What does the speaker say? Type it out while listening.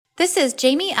This is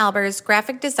Jamie Albers,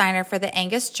 graphic designer for the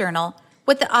Angus Journal,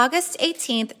 with the August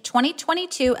 18th,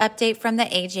 2022 update from the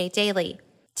AJ Daily.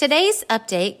 Today's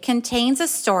update contains a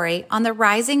story on the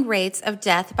rising rates of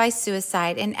death by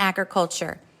suicide in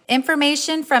agriculture,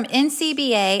 information from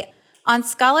NCBA on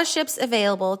scholarships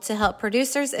available to help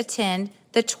producers attend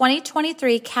the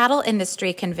 2023 Cattle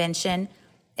Industry Convention,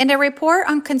 and a report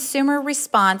on consumer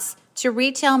response to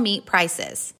retail meat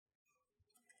prices.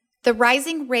 The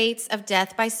rising rates of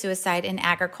death by suicide in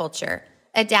agriculture,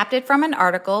 adapted from an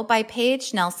article by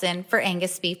Paige Nelson for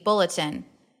Angus Beef Bulletin.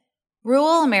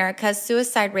 Rural America's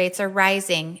suicide rates are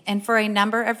rising, and for a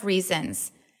number of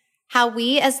reasons. How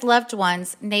we as loved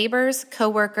ones, neighbors,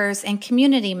 coworkers, and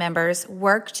community members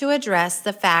work to address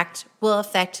the fact will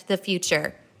affect the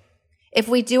future. If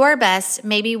we do our best,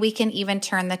 maybe we can even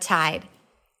turn the tide.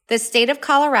 The state of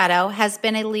Colorado has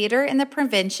been a leader in the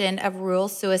prevention of rural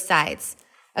suicides.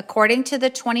 According to the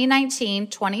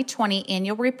 2019-2020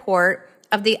 annual report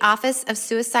of the Office of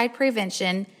Suicide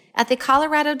Prevention at the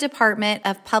Colorado Department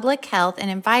of Public Health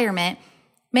and Environment,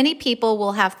 many people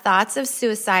will have thoughts of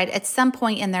suicide at some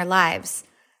point in their lives.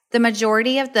 The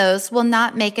majority of those will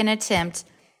not make an attempt,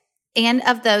 and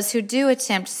of those who do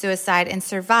attempt suicide and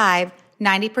survive,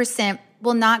 90%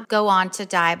 will not go on to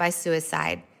die by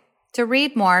suicide. To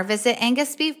read more, visit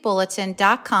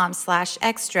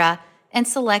angusbeefbulletin.com/extra and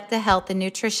select the Health and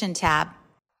Nutrition tab.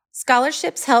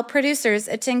 Scholarships help producers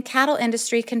attend Cattle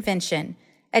Industry Convention,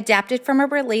 adapted from a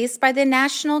release by the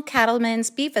National Cattlemen's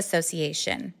Beef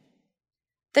Association.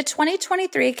 The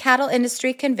 2023 Cattle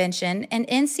Industry Convention and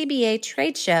NCBA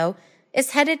trade show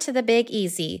is headed to the Big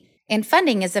Easy, and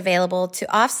funding is available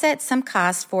to offset some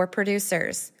costs for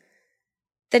producers.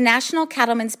 The National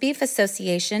Cattlemen's Beef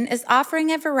Association is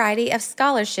offering a variety of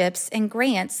scholarships and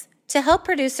grants to help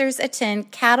producers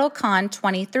attend CattleCon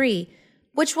 23,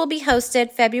 which will be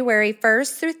hosted February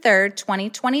 1st through 3rd,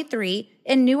 2023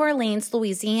 in New Orleans,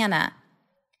 Louisiana.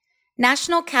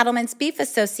 National Cattlemen's Beef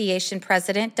Association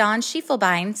President Don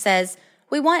Schiefelbein says,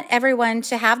 "We want everyone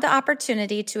to have the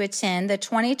opportunity to attend the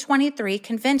 2023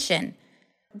 convention.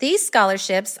 These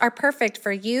scholarships are perfect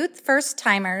for youth,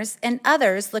 first-timers, and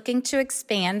others looking to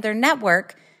expand their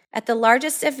network at the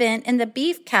largest event in the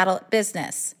beef cattle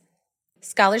business."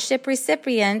 Scholarship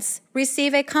recipients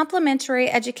receive a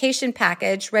complimentary education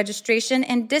package, registration,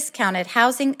 and discounted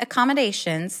housing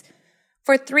accommodations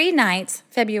for 3 nights,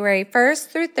 February 1st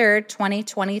through 3rd,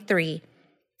 2023.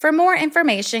 For more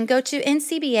information, go to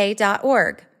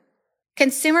ncba.org.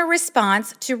 Consumer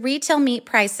response to retail meat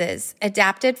prices,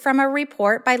 adapted from a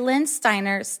report by Lynn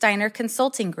Steiner, Steiner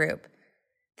Consulting Group.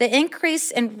 The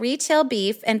increase in retail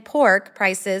beef and pork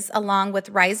prices, along with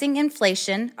rising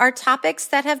inflation, are topics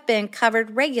that have been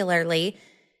covered regularly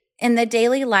in the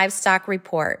Daily Livestock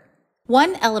Report.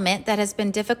 One element that has been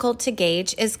difficult to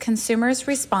gauge is consumers'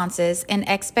 responses and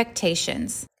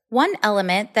expectations. One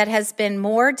element that has been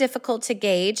more difficult to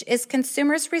gauge is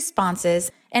consumers'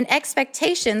 responses and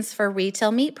expectations for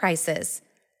retail meat prices.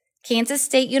 Kansas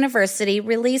State University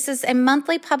releases a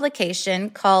monthly publication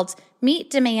called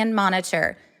Meat Demand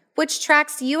Monitor, which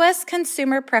tracks U.S.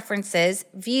 consumer preferences,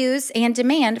 views, and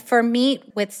demand for meat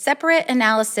with separate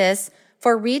analysis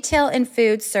for retail and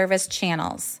food service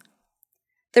channels.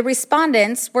 The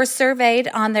respondents were surveyed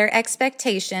on their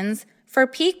expectations for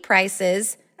peak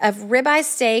prices of ribeye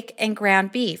steak and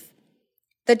ground beef.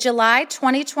 The July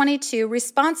 2022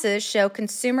 responses show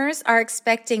consumers are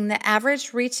expecting the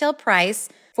average retail price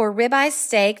for ribeye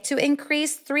steak to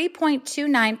increase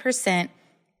 3.29%,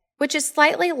 which is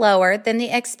slightly lower than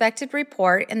the expected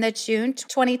report in the June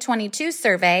 2022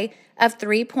 survey of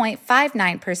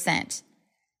 3.59%.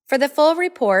 For the full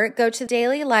report, go to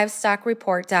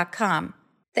dailylivestock.report.com.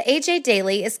 The AJ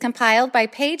Daily is compiled by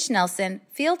Paige Nelson,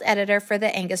 field editor for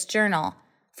the Angus Journal.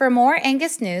 For more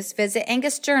Angus news, visit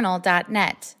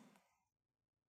angusjournal.net.